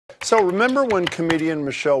So remember when comedian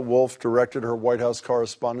Michelle Wolf directed her White House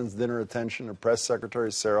Correspondents' Dinner attention to Press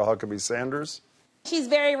Secretary Sarah Huckabee Sanders? She's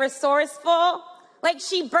very resourceful. Like,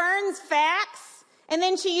 she burns facts, and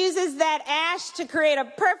then she uses that ash to create a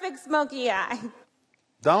perfect smoky eye.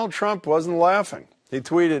 Donald Trump wasn't laughing. He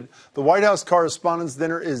tweeted, "The White House Correspondents'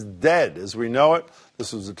 Dinner is dead as we know it.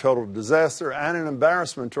 This was a total disaster and an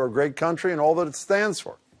embarrassment to our great country and all that it stands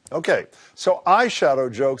for." Okay, so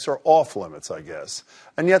eyeshadow jokes are off limits, I guess.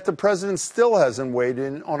 And yet the president still hasn't weighed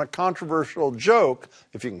in on a controversial joke,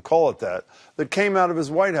 if you can call it that came out of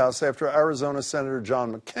his White House after Arizona Senator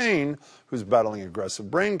John McCain, who's battling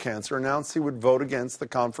aggressive brain cancer, announced he would vote against the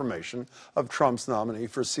confirmation of Trump's nominee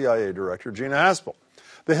for CIA Director Gina Haspel.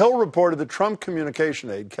 The Hill reported that Trump communication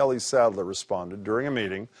aide Kelly Sadler responded during a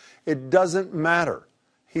meeting, "It doesn't matter.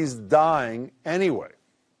 He's dying anyway."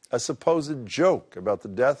 A supposed joke about the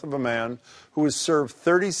death of a man who has served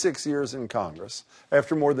 36 years in Congress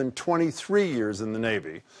after more than 23 years in the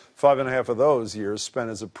Navy, 5.5 of those years spent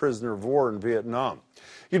as a prisoner of war in Vietnam.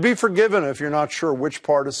 You'd be forgiven if you're not sure which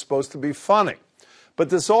part is supposed to be funny. But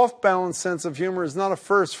this off-balance sense of humor is not a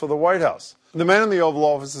first for the White House. The man in the Oval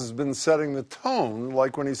Office has been setting the tone,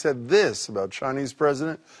 like when he said this about Chinese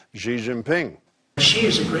President Xi Jinping. Xi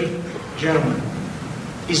is a great gentleman.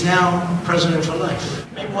 He's now president for life.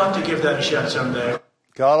 Maybe we'll have to give that a shot someday.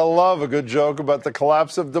 Gotta love a good joke about the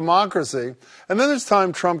collapse of democracy. And then there's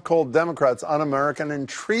time Trump called Democrats un-American and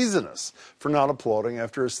treasonous for not applauding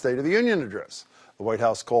after his State of the Union address. The White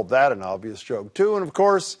House called that an obvious joke, too. And, of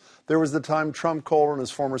course, there was the time Trump called on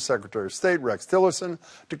his former Secretary of State, Rex Tillerson,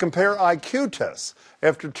 to compare IQ tests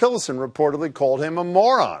after Tillerson reportedly called him a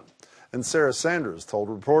moron. And Sarah Sanders told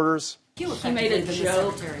reporters, He made a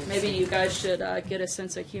joke. Maybe you guys should get a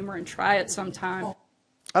sense of humor and try it sometime.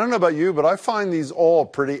 I don't know about you, but I find these all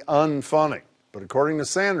pretty unfunny. But according to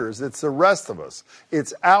Sanders, it's the rest of us.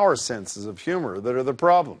 It's our senses of humor that are the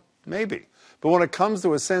problem. Maybe. But when it comes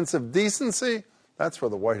to a sense of decency, that's where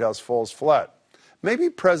the White House falls flat. Maybe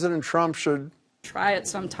President Trump should Try it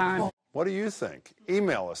sometime. What do you think?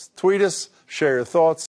 Email us, tweet us, share your thoughts.